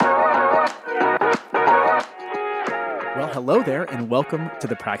Hello there, and welcome to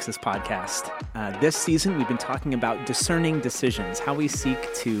the Praxis Podcast. This season, we've been talking about discerning decisions, how we seek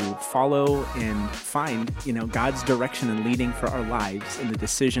to follow and find, God's direction and leading for our lives in the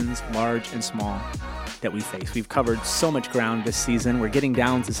decisions, large and small, that we face. We've covered so much ground this season. We're getting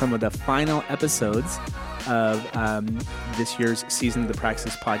down to some of the final episodes of this year's season of the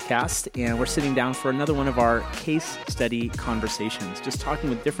Praxis Podcast, and we're sitting down for another one of our case study conversations, just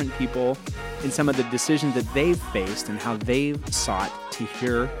talking with different people in some of the decisions that they've faced and how they've sought to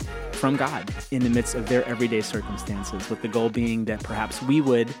hear from God in the midst of their everyday circumstances, with the goal being that perhaps we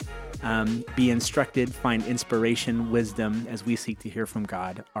would be instructed, find inspiration, wisdom as we seek to hear from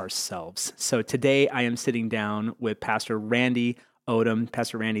God ourselves. So today I am sitting down with Pastor Randy Odom.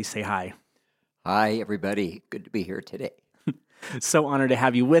 Pastor Randy, say hi. Hi, everybody. Good to be here today. So honored to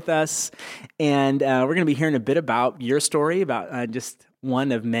have you with us. And we're going to be hearing a bit about your story, about just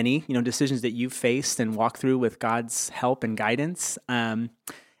one of many, decisions that you've faced and walked through with God's help and guidance. And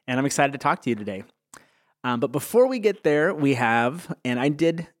I'm excited to talk to you today. But before we get there, we have, and I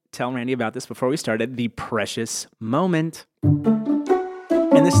did tell Randy about this before we started, the precious moment.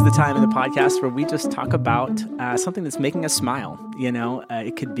 And this is the time in the podcast where we just talk about something that's making us smile.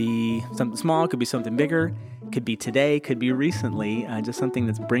 It could be something small, it could be something bigger, it could be today, it could be recently, just something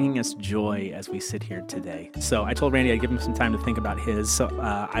that's bringing us joy as we sit here today. So I told Randy I'd give him some time to think about his, so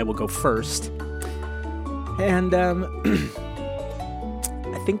I will go first. And I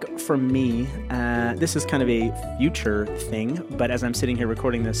think for me, this is kind of a future thing, but as I'm sitting here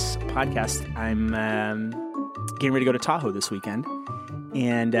recording this podcast, I'm getting ready to go to Tahoe this weekend.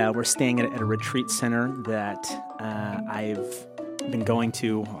 And we're staying at a retreat center that I've been going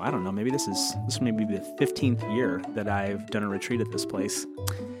to, I don't know, maybe this may be the 15th year that I've done a retreat at this place.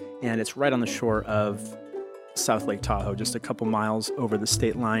 And it's right on the shore of South Lake Tahoe, just a couple miles over the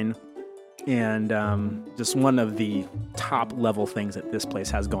state line. And just one of the top level things that this place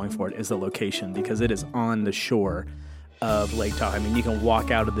has going for it is the location, because it is on the shore of Lake Tahoe. I mean, you can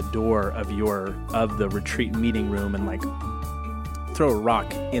walk out of the door of the retreat meeting room and throw a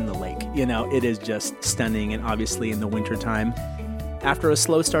rock in the lake. It is just stunning. And obviously in the wintertime, after a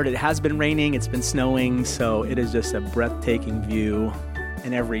slow start, it has been raining, it's been snowing, so it is just a breathtaking view.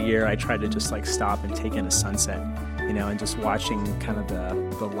 And every year I try to just stop and take in a sunset, and just watching kind of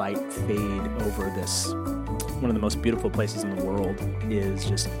the light fade over this, one of the most beautiful places in the world, is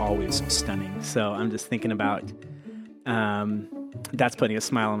just always stunning. So I'm just thinking about, that's putting a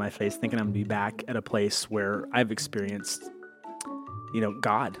smile on my face, thinking I'm going to be back at a place where I've experienced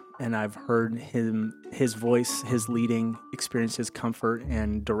God, and I've heard his voice, his leading, experienced his comfort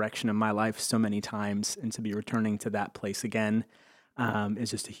and direction in my life so many times, and to be returning to that place again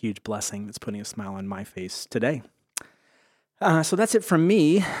is just a huge blessing that's putting a smile on my face today. So that's it from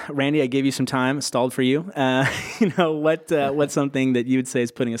me. Randy, I gave you some time, stalled for you. What's something that you would say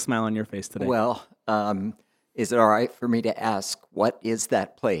is putting a smile on your face today? Well, is it all right for me to ask, what is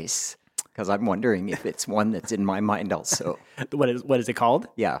that place? Because I'm wondering if it's one that's in my mind also. What is it called?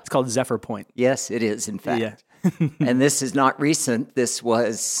 Yeah. It's called Zephyr Point. Yes, it is, in fact. Yeah. And this is not recent. This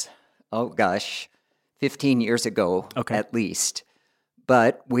was, 15 years ago, at least.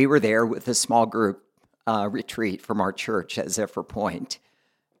 But we were there with a small group retreat from our church at Zephyr Point.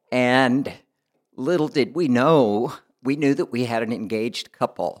 And little did we knew that we had an engaged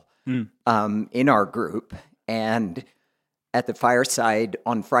couple in our group. And at the fireside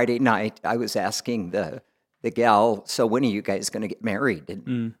on Friday night, I was asking the gal, so when are you guys going to get married?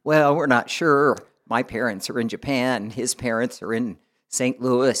 And, well, we're not sure. My parents are in Japan. His parents are in St.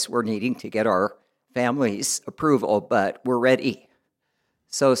 Louis. We're needing to get our family's approval, but we're ready.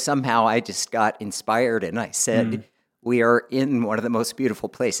 So somehow I just got inspired, and I said, we are in one of the most beautiful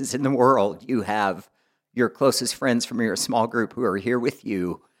places in the world. You have your closest friends from your small group who are here with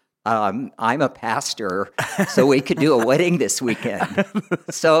you. I'm a pastor, so we could do a wedding this weekend.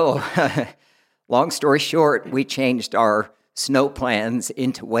 So, long story short, we changed our snow plans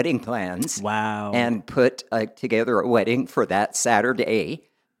into wedding plans. Wow. And put together a wedding for that Saturday.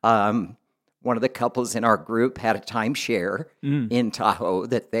 One of the couples in our group had a timeshare in Tahoe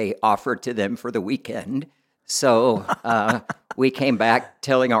that they offered to them for the weekend. So we came back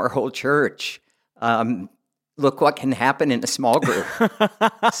telling our whole church, look what can happen in a small group.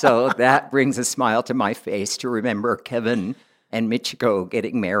 So that brings a smile to my face to remember Kevin and Michiko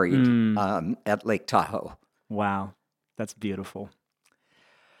getting married at Lake Tahoe. Wow, that's beautiful.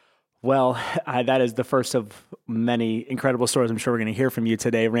 Well, that is the first of many incredible stories I'm sure we're going to hear from you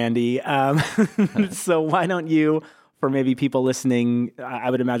today, Randy. So why don't you, for maybe people listening, I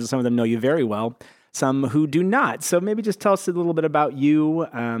would imagine some of them know you very well, some who do not. So maybe just tell us a little bit about you.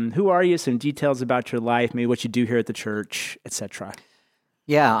 Who are you? Some details about your life, maybe what you do here at the church, etc.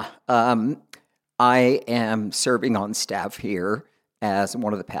 Yeah, I am serving on staff here as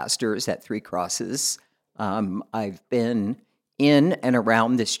one of the pastors at Three Crosses. I've been in and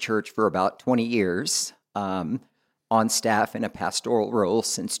around this church for about 20 years, on staff in a pastoral role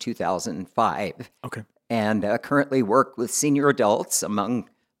since 2005. Okay. And currently work with senior adults, among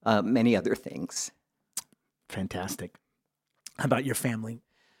many other things. Fantastic. How about your family?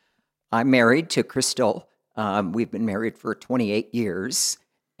 I'm married to Crystal. We've been married for 28 years,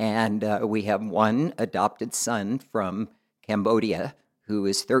 and we have one adopted son from Cambodia who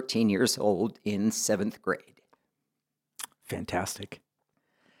is 13 years old in 7th grade. Fantastic.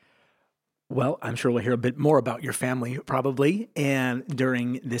 Well, I'm sure we'll hear a bit more about your family probably and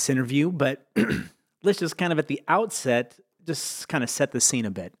during this interview, but let's just kind of at the outset, just kind of set the scene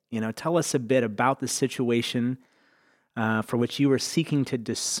a bit. Tell us a bit about the situation for which you were seeking to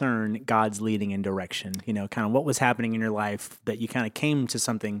discern God's leading and direction. Kind of what was happening in your life that you kind of came to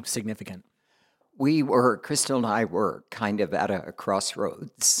something significant. Crystal and I were kind of at a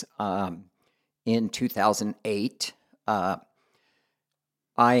crossroads. In 2008,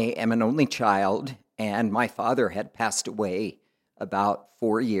 I am an only child, and my father had passed away about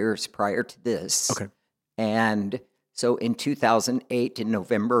 4 years prior to this. Okay. And so in 2008, in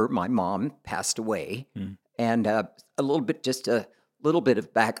November, my mom passed away. And a little bit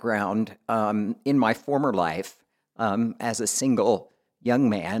of background. In my former life, as a single young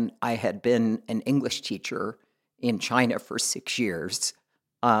man, I had been an English teacher in China for 6 years.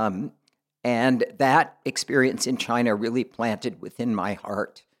 And that experience in China really planted within my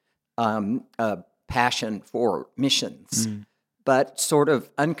heart a passion for missions, but sort of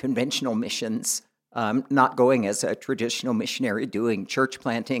unconventional missions, not going as a traditional missionary doing church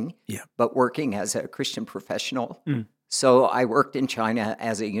planting, but working as a Christian professional. So I worked in China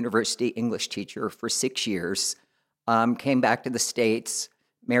as a university English teacher for 6 years, came back to the States,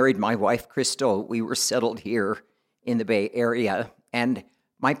 married my wife, Crystal. We were settled here in the Bay Area, and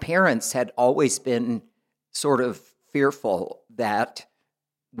my parents had always been sort of fearful that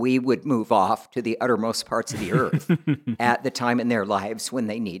we would move off to the uttermost parts of the earth at the time in their lives when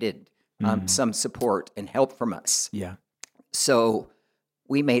they needed some support and help from us. Yeah. So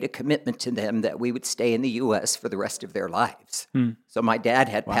we made a commitment to them that we would stay in the U.S. for the rest of their lives. So my dad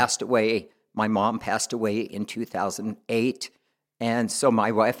had passed away. My mom passed away in 2008. And so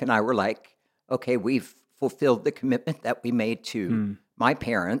my wife and I were like, okay, we've fulfilled the commitment that we made to my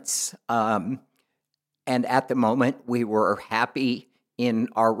parents. And at the moment, we were happy in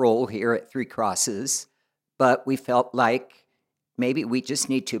our role here at Three Crosses, but we felt like maybe we just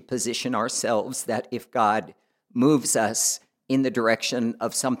need to position ourselves that if God moves us in the direction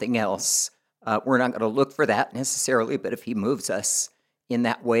of something else, we're not going to look for that necessarily, but if he moves us in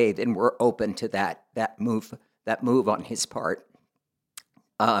that way, then we're open to that move on his part.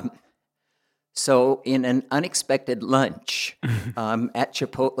 So in an unexpected lunch at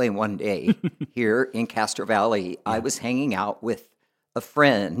Chipotle one day here in Castro Valley, I was hanging out with a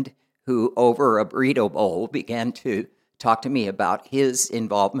friend who, over a burrito bowl, began to talk to me about his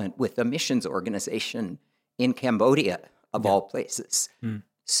involvement with a missions organization in Cambodia, of all places.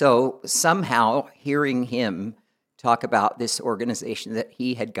 So somehow hearing him talk about this organization that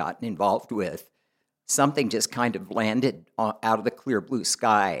he had gotten involved with, something just kind of landed out of the clear blue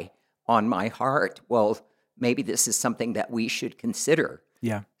sky on my heart. Well, maybe this is something that we should consider.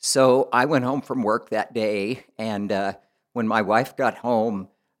 Yeah. So I went home from work that day, and when my wife got home,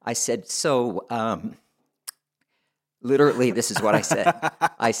 I said, literally, this is what I said.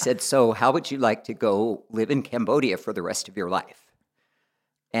 I said, so how would you like to go live in Cambodia for the rest of your life?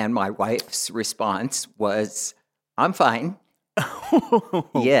 And my wife's response was, I'm fine.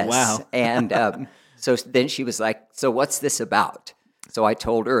 Yes. Wow. And so then she was like, so what's this about? So I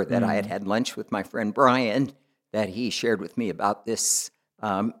told her that I had had lunch with my friend Brian, that he shared with me about this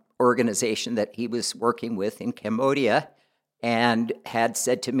organization that he was working with in Cambodia, and had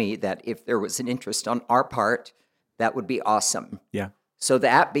said to me that if there was an interest on our part, that would be awesome. Yeah. So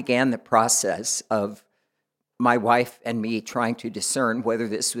that began the process of my wife and me trying to discern whether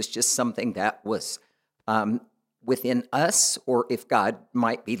this was just something that was within us, or if God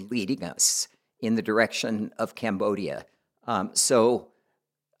might be leading us in the direction of Cambodia. So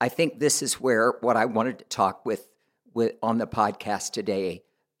I think this is where what I wanted to talk with on the podcast today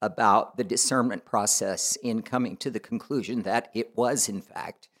about the discernment process in coming to the conclusion that it was, in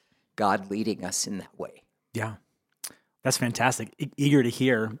fact, God leading us in that way. Yeah. That's fantastic. Eager to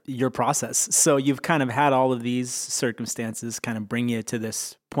hear your process. So you've kind of had all of these circumstances kind of bring you to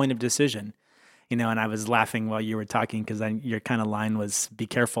this point of decision. and I was laughing while you were talking because your kind of line was, be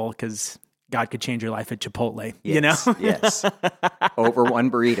careful because God could change your life at Chipotle, Yes, yes. Over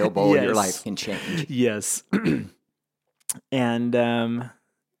one burrito bowl, your life can change. Yes. And,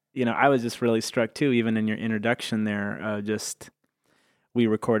 I was just really struck too, even in your introduction there, we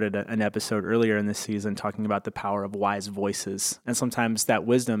recorded an episode earlier in this season talking about the power of wise voices. And sometimes that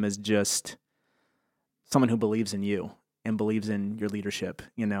wisdom is just someone who believes in you and believes in your leadership,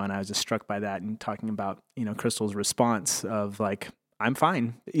 and I was just struck by that and talking about, Crystal's response of like, I'm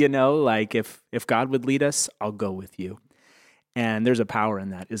fine, like if God would lead us, I'll go with you. And there's a power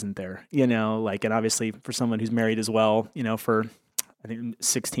in that, isn't there? And obviously for someone who's married as well, for I think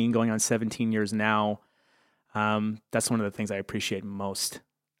 16 going on 17 years now, that's one of the things I appreciate most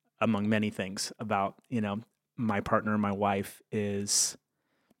among many things about, my partner, my wife is,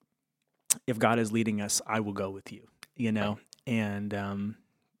 if God is leading us, I will go with you, and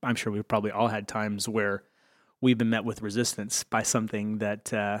I'm sure we've probably all had times where we've been met with resistance by something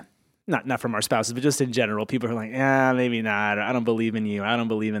that, not from our spouses, but just in general, people are like, maybe not, I don't believe in you, I don't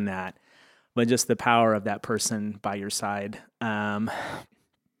believe in that. But just the power of that person by your side, to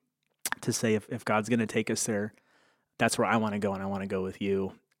say if God's going to take us there, that's where I want to go and I want to go with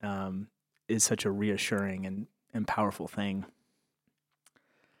you, is such a reassuring and powerful thing.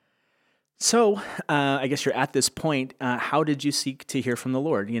 So I guess you're at this point. How did you seek to hear from the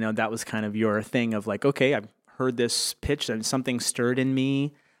Lord? That was kind of your thing of like, okay, I've heard this pitch and something stirred in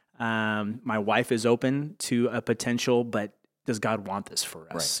me. My wife is open to a potential, but does God want this for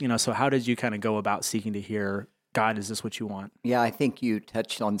us? Right. So how did you kind of go about seeking to hear, God, is this what you want? Yeah, I think you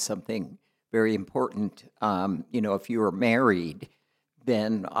touched on something very important. If you were married,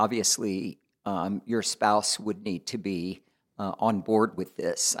 then obviously your spouse would need to be on board with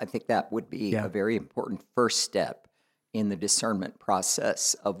this. I think that would be a very important first step in the discernment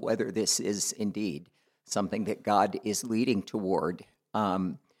process of whether this is indeed something that God is leading toward.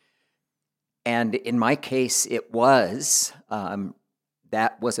 And in my case, it was,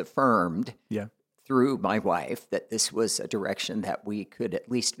 that was affirmed through my wife that this was a direction that we could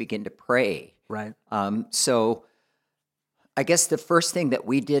at least begin to pray. Right. So I guess the first thing that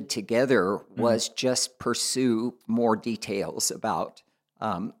we did together was just pursue more details about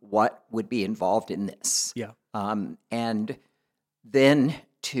what would be involved in this. Yeah. And then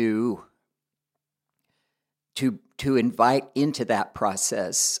to invite into that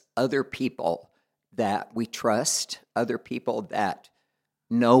process other people that we trust, other people that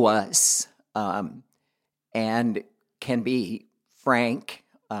know us, and can be frank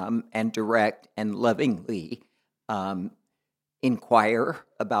and direct and lovingly inquire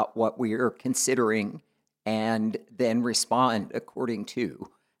about what we are considering, and then respond according to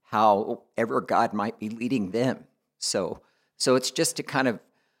however God might be leading them. So it's just to kind of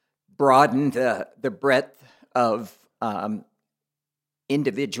broaden the breadth of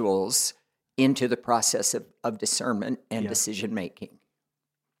individuals into the process of discernment and decision making.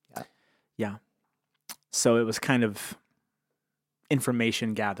 Yeah. So it was kind of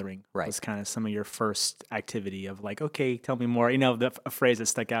information gathering. Right. Was kind of some of your first activity of like, okay, tell me more. A phrase that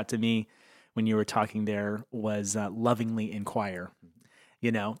stuck out to me when you were talking there was lovingly inquire,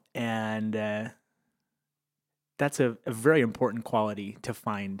 and that's a very important quality to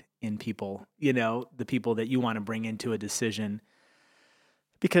find in people, the people that you want to bring into a decision.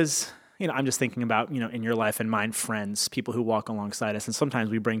 Because, I'm just thinking about, in your life and mine, friends, people who walk alongside us, and sometimes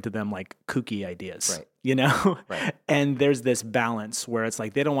we bring to them like kooky ideas, right. Right. And there's this balance where it's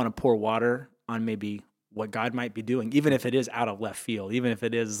like they don't want to pour water on maybe what God might be doing, even if it is out of left field, even if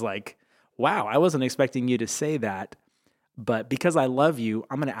it is like, wow, I wasn't expecting you to say that. But because I love you,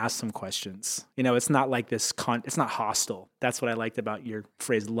 I'm going to ask some questions. It's not like this, it's not hostile. That's what I liked about your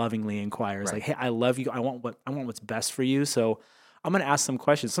phrase, lovingly inquire. It's like, hey, I love you. I want what's best for you. So I'm going to ask some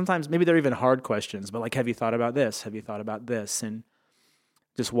questions. Sometimes maybe they're even hard questions, but like, have you thought about this? Have you thought about this? And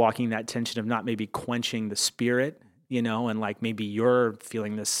just walking that tension of not maybe quenching the spirit, and like maybe you're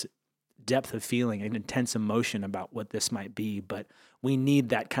feeling this depth of feeling and intense emotion about what this might be, but we need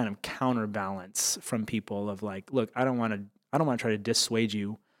that kind of counterbalance from people of like, look, I don't want to try to dissuade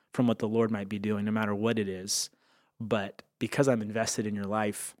you from what the Lord might be doing, no matter what it is. But because I'm invested in your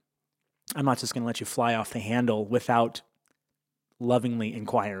life, I'm not just going to let you fly off the handle without lovingly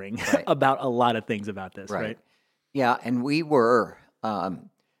inquiring about a lot of things about this, right? Yeah, and we were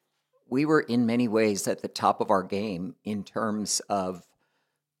in many ways at the top of our game in terms of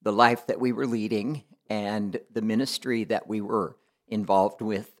the life that we were leading and the ministry that we were involved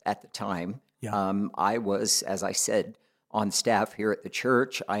with at the time. Yeah. I was, as I said, on staff here at the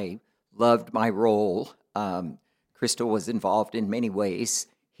church. I loved my role. Crystal was involved in many ways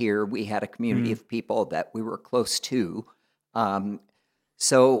here. We had a community of people that we were close to.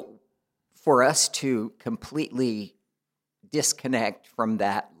 So for us to completely disconnect from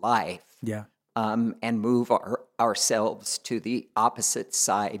that life and move ourselves to the opposite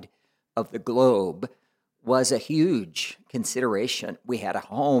side of the globe was a huge consideration. We had a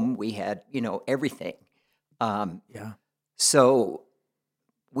home, we had, everything. So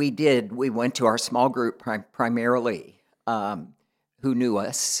we went to our small group primarily, who knew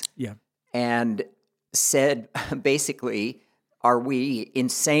us, and said, basically, are we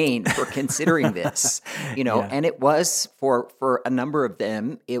insane for considering this? And it was, for a number of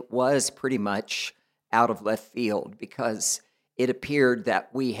them, it was pretty much out of left field because it appeared that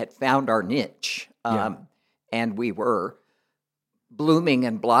we had found our niche, and we were blooming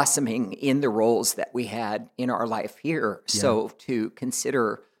and blossoming in the roles that we had in our life here. Yeah. So to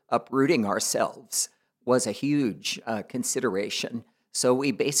consider uprooting ourselves was a huge consideration. So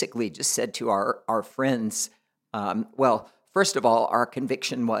we basically just said to our friends, first of all, our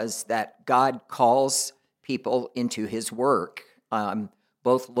conviction was that God calls people into his work,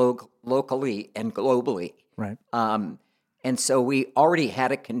 both locally and globally. Right. And so we already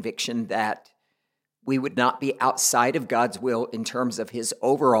had a conviction that we would not be outside of God's will in terms of his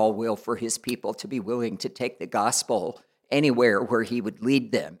overall will for his people to be willing to take the gospel anywhere where he would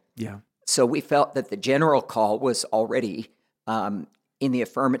lead them. Yeah. So we felt that the general call was already in the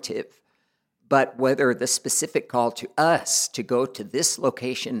affirmative. But whether the specific call to us to go to this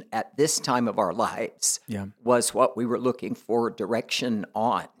location at this time of our lives was what we were looking for direction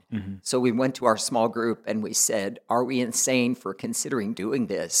on. Mm-hmm. So we went to our small group and we said, are we insane for considering doing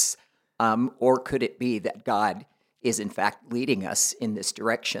this? Or could it be that God is in fact leading us in this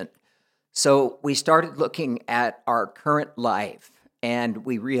direction? So we started looking at our current life and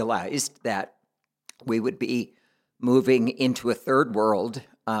we realized that we would be moving into a third world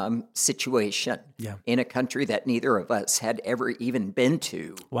situation in a country that neither of us had ever even been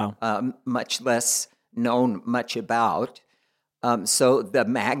to, much less known much about. So the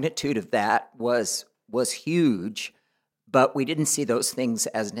magnitude of that was huge, but we didn't see those things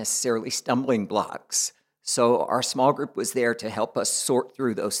as necessarily stumbling blocks. So our small group was there to help us sort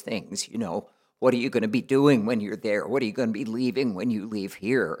through those things. What are you going to be doing when you're there? What are you going to be leaving when you leave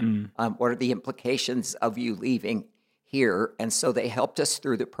here? What are the implications of you leaving here? And so they helped us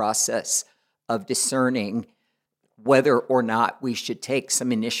through the process of discerning whether or not we should take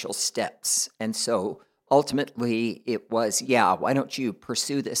some initial steps. And so ultimately it was, why don't you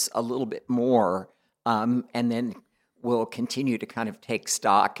pursue this a little bit more? And then we'll continue to kind of take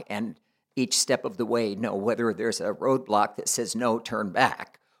stock and each step of the way know whether there's a roadblock that says, no, turn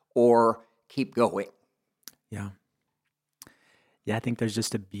back, or keep going. Yeah. Yeah, I think there's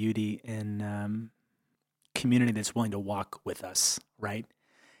just a beauty in community that's willing to walk with us, right?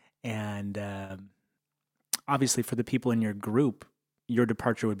 And obviously for the people in your group, your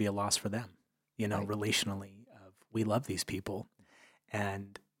departure would be a loss for them, right. Relationally. We love these people,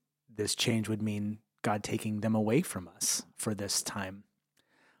 and this change would mean God taking them away from us for this time.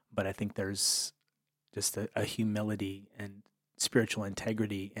 But I think there's just a humility and spiritual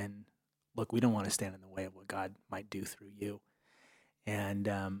integrity, and look, we don't want to stand in the way of what God might do through you. And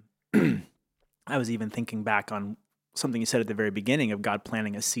I was even thinking back on something you said at the very beginning of God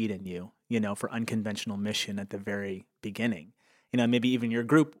planting a seed in you, for unconventional mission at the very beginning. Maybe even your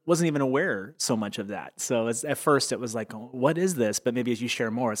group wasn't even aware so much of that. So at first it was like, oh, what is this? But maybe as you share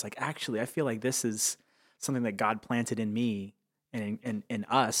more, it's like, actually, I feel like this is something that God planted in me and in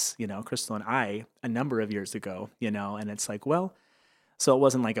us, Crystal and I, a number of years ago, and it's like, so it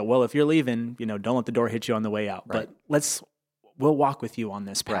wasn't like, if you're leaving, don't let the door hit you on the way out. Right. But we'll walk with you on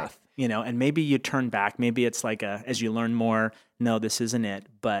this path, and maybe you turn back. Maybe it's like as you learn more, no, this isn't it.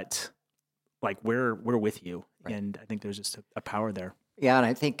 But like we're with you. Right. And I think there's just a power there. Yeah, and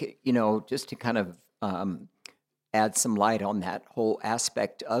I think, just to kind of add some light on that whole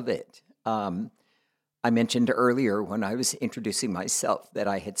aspect of it, I mentioned earlier when I was introducing myself that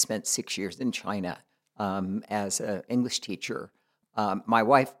I had spent 6 years in China as an English teacher. My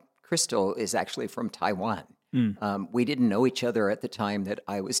wife, Crystal, is actually from Taiwan. We didn't know each other at the time that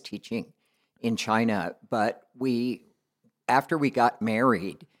I was teaching in China, but after we got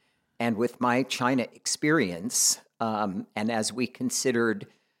married, and with my China experience, and as we considered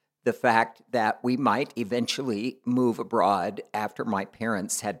the fact that we might eventually move abroad after my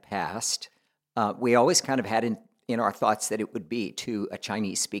parents had passed, we always kind of had in our thoughts that it would be to a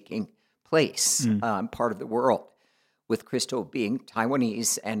Chinese-speaking place, part of the world, with Crystal being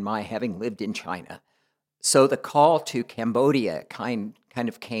Taiwanese and my having lived in China. So the call to Cambodia kind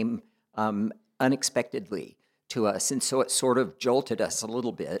of came unexpectedly to us. And so it sort of jolted us a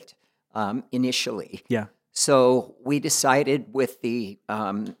little bit initially. Yeah. So we decided, with the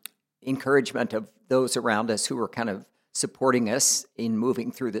encouragement of those around us who were kind of supporting us in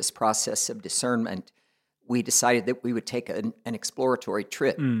moving through this process of discernment, we decided that we would take an exploratory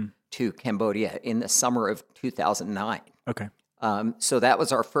trip to Cambodia in the summer of 2009. Okay. So that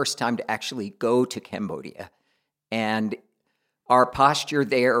was our first time to actually go to Cambodia. And our posture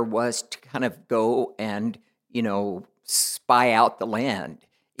there was to kind of go and, spy out the land,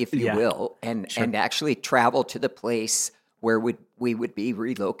 if you will, and actually travel to the place where we would be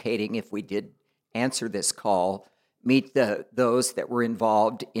relocating if we did answer this call, meet those that were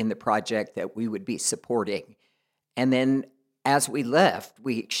involved in the project that we would be supporting. And then as we left,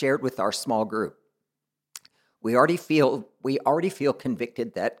 we shared with our small group, we already feel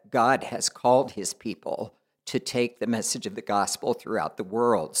convicted that God has called his people to take the message of the gospel throughout the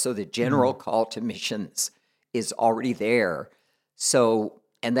world. So the general call to missions is already there. So,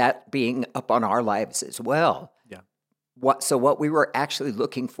 and that being upon our lives as well. Yeah. What we were actually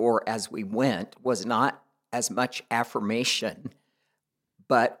looking for as we went was not as much affirmation,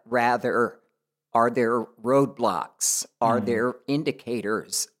 but rather, are there roadblocks? Are there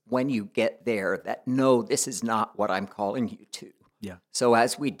indicators when you get there that, no, this is not what I'm calling you to? Yeah. So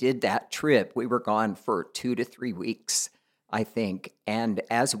as we did that trip, we were gone for 2 to 3 weeks, I think. And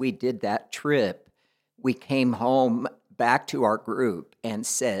as we did that trip, we came home back to our group and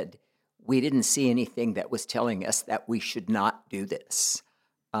said, we didn't see anything that was telling us that we should not do this.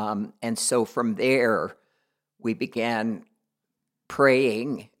 And so from there, we began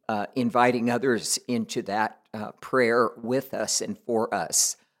praying, inviting others into that prayer with us and for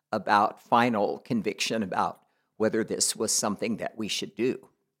us about final conviction about whether this was something that we should do.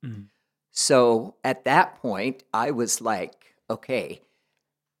 Mm-hmm. So at that point, I was like, okay,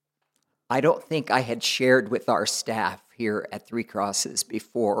 I don't think I had shared with our staff here at Three Crosses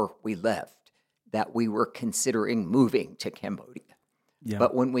before we left that we were considering moving to Cambodia. Yeah.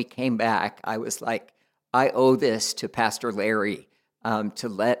 But when we came back, I was like, I owe this to Pastor Larry to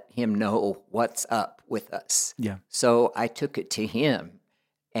let him know what's up with us. Yeah. So I took it to him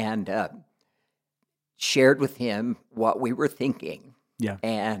and shared with him what we were thinking. Yeah.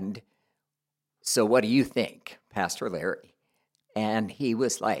 And so what do you think, Pastor Larry? And he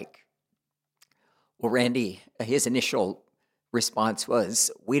was like, well, Randy, his initial response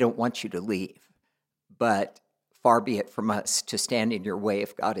was, we don't want you to leave, but far be it from us to stand in your way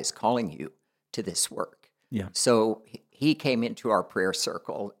if God is calling you to this work. Yeah. So he came into our prayer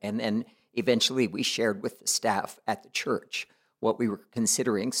circle, and then eventually we shared with the staff at the church what we were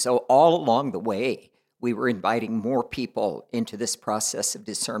considering. So all along the way, we were inviting more people into this process of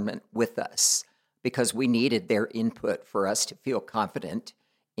discernment with us because we needed their input for us to feel confident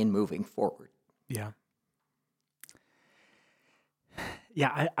in moving forward. Yeah.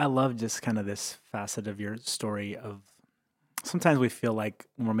 Yeah, I love just kind of this facet of your story of sometimes we feel like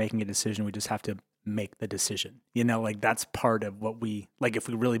when we're making a decision, we just have to make the decision. Like that's part of what we, like if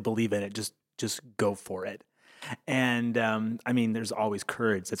we really believe in it, just go for it. And I mean, there's always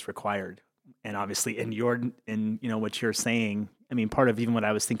courage that's required. And obviously in what you're saying, I mean, part of even what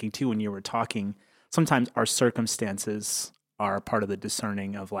I was thinking too when you were talking, sometimes our circumstances are part of the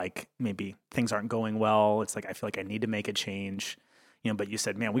discerning of like maybe things aren't going well. It's like I feel like I need to make a change. But you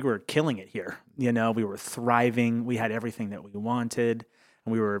said, man, we were killing it here. We were thriving. We had everything that we wanted,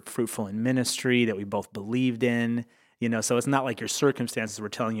 and we were fruitful in ministry that we both believed in. So it's not like your circumstances were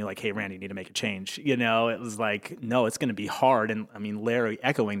telling you like, hey, Randy, you need to make a change. It was like, no, it's going to be hard. And I mean, Larry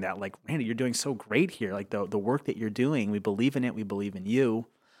echoing that, like, Randy, you're doing so great here. Like the work that you're doing, we believe in it. We believe in you,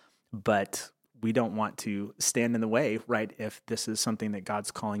 but we don't want to stand in the way, right? If this is something that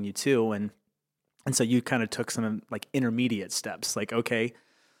God's calling you to. And so you kind of took some like intermediate steps, like, okay,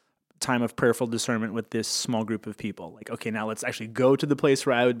 time of prayerful discernment with this small group of people. Like, okay, now let's actually go to the place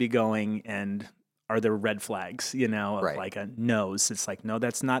where I would be going. And are there red flags, of right. Like a nose? It's like, no,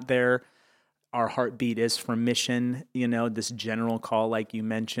 that's not there. Our heartbeat is for mission, this general call, like you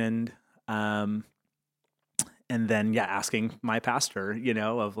mentioned. And then, asking my pastor,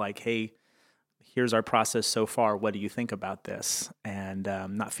 of like, hey, here's our process so far. What do you think about this? And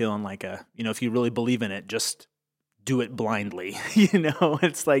not feeling like if you really believe in it, just do it blindly.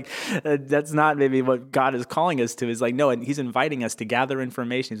 It's like, that's not maybe what God is calling us to. Is like, no, and he's inviting us to gather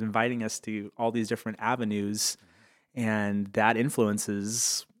information. He's inviting us to all these different avenues. And that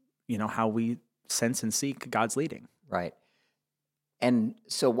influences, how we sense and seek God's leading. Right. And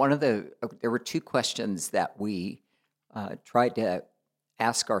so there were 2 questions that we tried to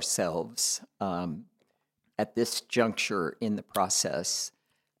ask ourselves at this juncture in the process.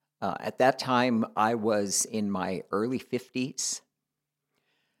 At that time, I was in my early 50s.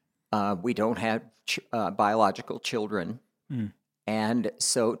 We don't have biological children. And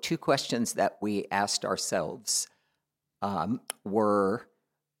so 2 questions that we asked ourselves were,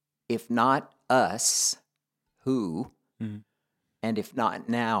 if not us, who? And if not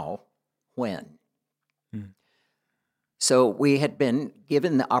now, when? So we had been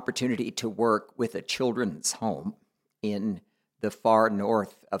given the opportunity to work with a children's home in the far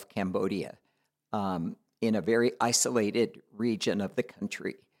north of Cambodia, in a very isolated region of the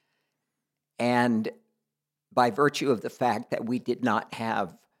country. And by virtue of the fact that we did not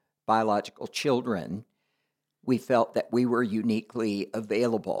have biological children, we felt that we were uniquely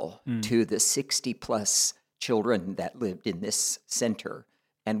available to the 60-plus children that lived in this center.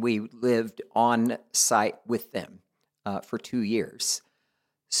 And we lived on site with them for 2 years.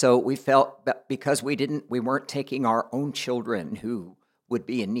 So we felt that because we weren't taking our own children who would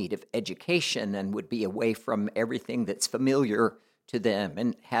be in need of education and would be away from everything that's familiar to them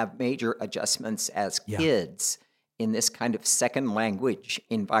and have major adjustments as kids in this kind of second language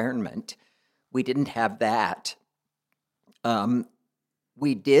environment. We didn't have that.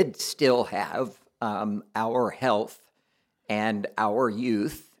 We did still have our health and our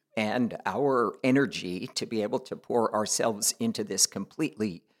youth and our energy to be able to pour ourselves into this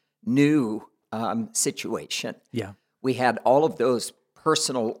completely new situation. Yeah. We had all of those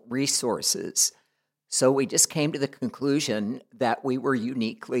personal resources. So we just came to the conclusion that we were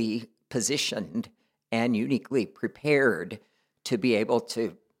uniquely positioned and uniquely prepared to be able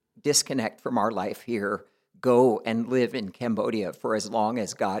to disconnect from our life here, go and live in Cambodia for as long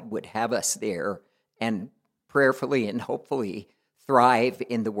as God would have us there, and prayerfully and hopefully thrive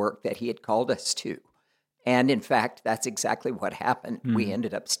in the work that he had called us to. And in fact, that's exactly what happened. We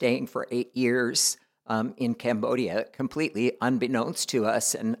ended up staying for 8 years in Cambodia, completely unbeknownst to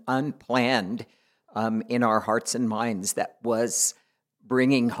us and unplanned in our hearts and minds. That was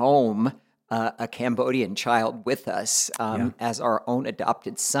bringing home a Cambodian child with us as our own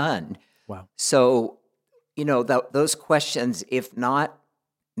adopted son. Wow. So, those questions, if not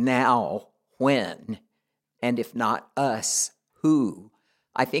now, when? And if not us, who?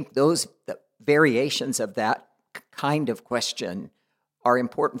 I think the variations of that kind of question are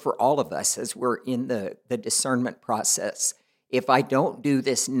important for all of us as we're in the discernment process. If I don't do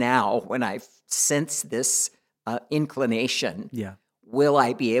this now, when I sense this inclination, will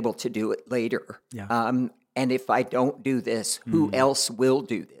I be able to do it later? And if I don't do this, who else will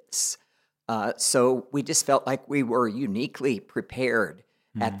do this? So we just felt like we were uniquely prepared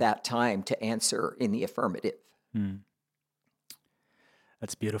at that time to answer in the affirmative.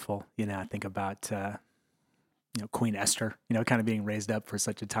 That's beautiful. I think about Queen Esther, kind of being raised up for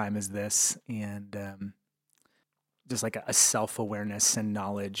such a time as this, and just like a self-awareness and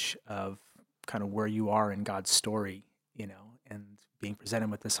knowledge of kind of where you are in God's story, and being presented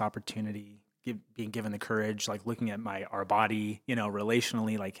with this opportunity, being given the courage, like looking at our body,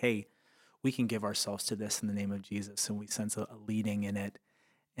 relationally, like, hey, we can give ourselves to this in the name of Jesus, and we sense a leading in it,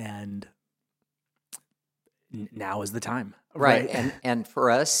 and now is the time. Right. And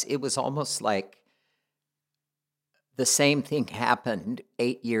for us, it was almost like the same thing happened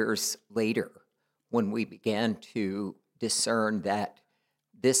 8 years later when we began to discern that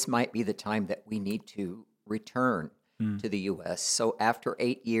this might be the time that we need to return to the U.S. So after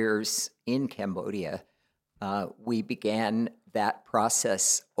 8 years in Cambodia, we began that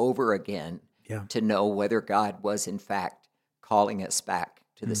process over again to know whether God was in fact calling us back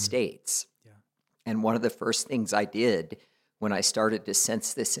to the States. And one of the first things I did when I started to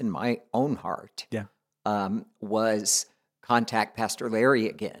sense this in my own heart was contact Pastor Larry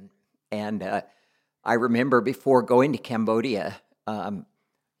again. And I remember before going to Cambodia,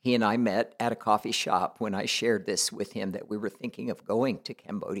 he and I met at a coffee shop when I shared this with him that we were thinking of going to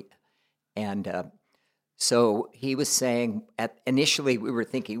Cambodia. And so he was saying, initially we were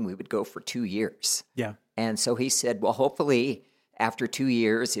thinking we would go for 2 years. And so he said, well, hopefully after 2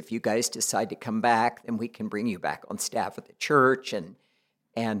 years, if you guys decide to come back, then we can bring you back on staff at the church. And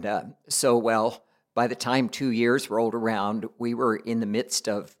so by the time 2 years rolled around, we were in the midst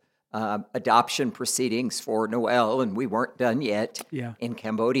of adoption proceedings for Noel, and we weren't done yet in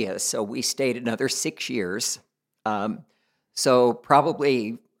Cambodia. So we stayed another 6 years. So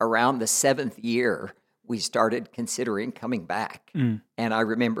probably around the 7th year, we started considering coming back. And I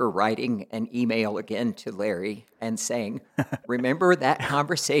remember writing an email again to Larry and saying, remember that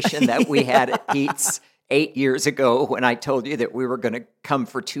conversation that we had at Pete's 8 years ago when I told you that we were going to come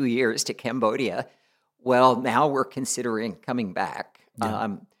for 2 years to Cambodia? Well, now we're considering coming back.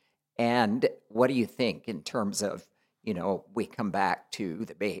 And what do you think in terms of, we come back to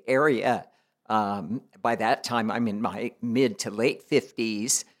the Bay Area. By that time, I'm in my mid to late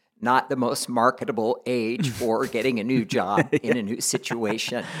 50s, not the most marketable age for getting a new job in a new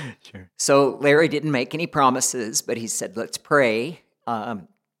situation. Sure. So Larry didn't make any promises, but he said, let's pray, and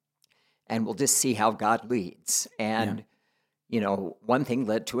we'll just see how God leads. And, one thing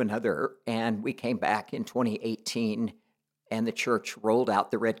led to another, and we came back in 2018, and the church rolled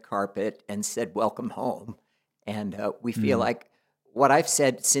out the red carpet and said, welcome home. And we feel like what I've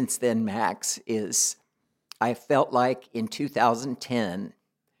said since then, Max, is I felt like in 2010,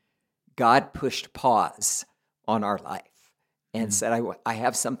 God pushed pause on our life and said, I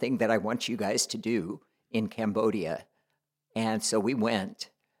have something that I want you guys to do in Cambodia. And so we went.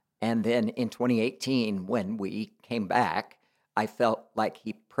 And then in 2018, when we came back, I felt like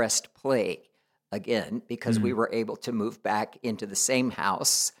he pressed play again because we were able to move back into the same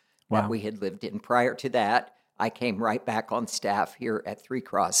house that we had lived in prior to that. I came right back on staff here at Three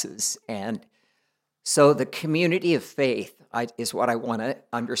Crosses. And so the community of faith is what I want to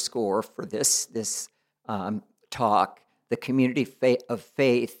underscore for this talk. The community of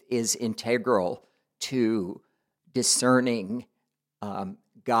faith is integral to discerning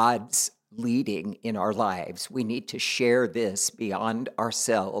God's leading in our lives. We need to share this beyond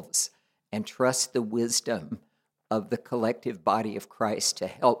ourselves and trust the wisdom of the collective body of Christ to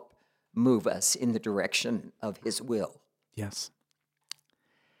help move us in the direction of his will. Yes.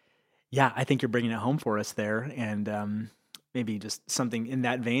 Yeah, I think you're bringing it home for us there. And maybe just something in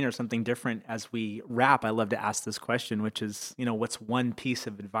that vein or something different as we wrap, I love to ask this question, which is, what's one piece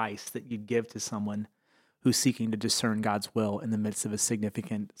of advice that you'd give to someone who's seeking to discern God's will in the midst of a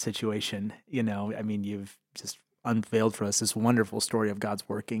significant situation? You've just unveiled for us this wonderful story of God's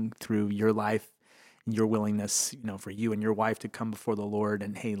working through your life and your willingness, for you and your wife to come before the Lord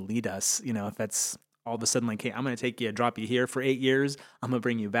and, hey, lead us. If that's all of a sudden like, hey, I'm going to take you, drop you here for 8 years. I'm going to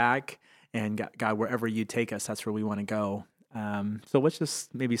bring you back. And God, wherever you take us, that's where we want to go. So what's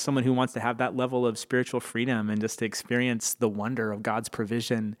just maybe someone who wants to have that level of spiritual freedom and just to experience the wonder of God's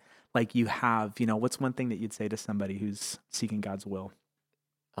provision like you have, what's one thing that you'd say to somebody who's seeking God's will?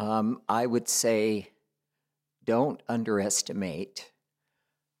 I would say don't underestimate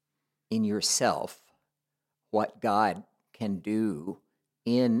in yourself what God can do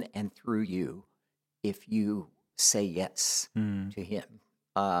in and through you if you say yes to him.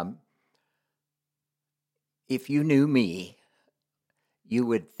 If you knew me, you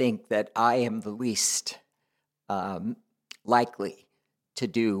would think that I am the least likely to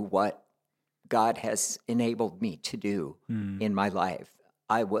do what God has enabled me to do in my life.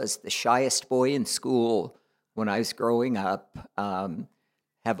 I was the shyest boy in school when I was growing up,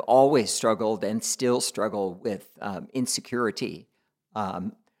 have always struggled and still struggle with insecurity.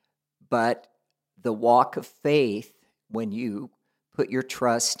 But the walk of faith, when you put your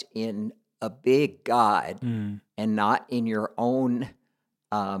trust in a big God and not in your own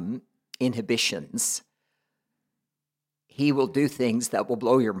inhibitions, he will do things that will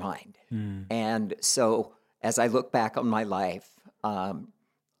blow your mind. And so as I look back on my life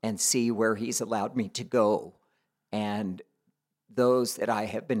and see where he's allowed me to go and those that I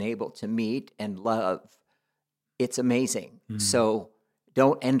have been able to meet and love, it's amazing. So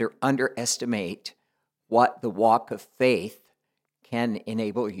don't underestimate what the walk of faith can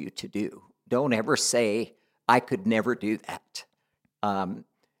enable you to do. Don't ever say, I could never do that.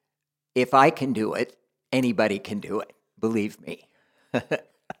 If I can do it, anybody can do it. Believe me.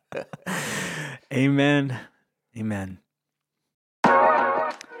 Amen. Amen.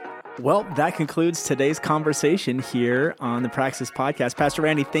 Well, that concludes today's conversation here on the Praxis Podcast. Pastor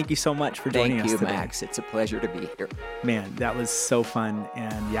Randy, thank you so much for joining us today. Thank you, Max. It's a pleasure to be here. Man, that was so fun.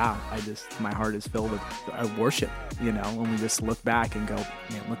 And yeah, my heart is filled with worship, when we just look back and go,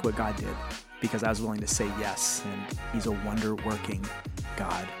 man, look what God did. Because I was willing to say yes, and he's a wonder-working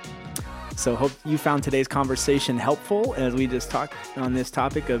God. So hope you found today's conversation helpful as we just talked on this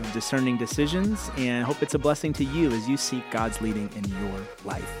topic of discerning decisions, and hope it's a blessing to you as you seek God's leading in your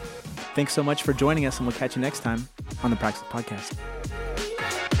life. Thanks so much for joining us, and we'll catch you next time on the Praxis Podcast.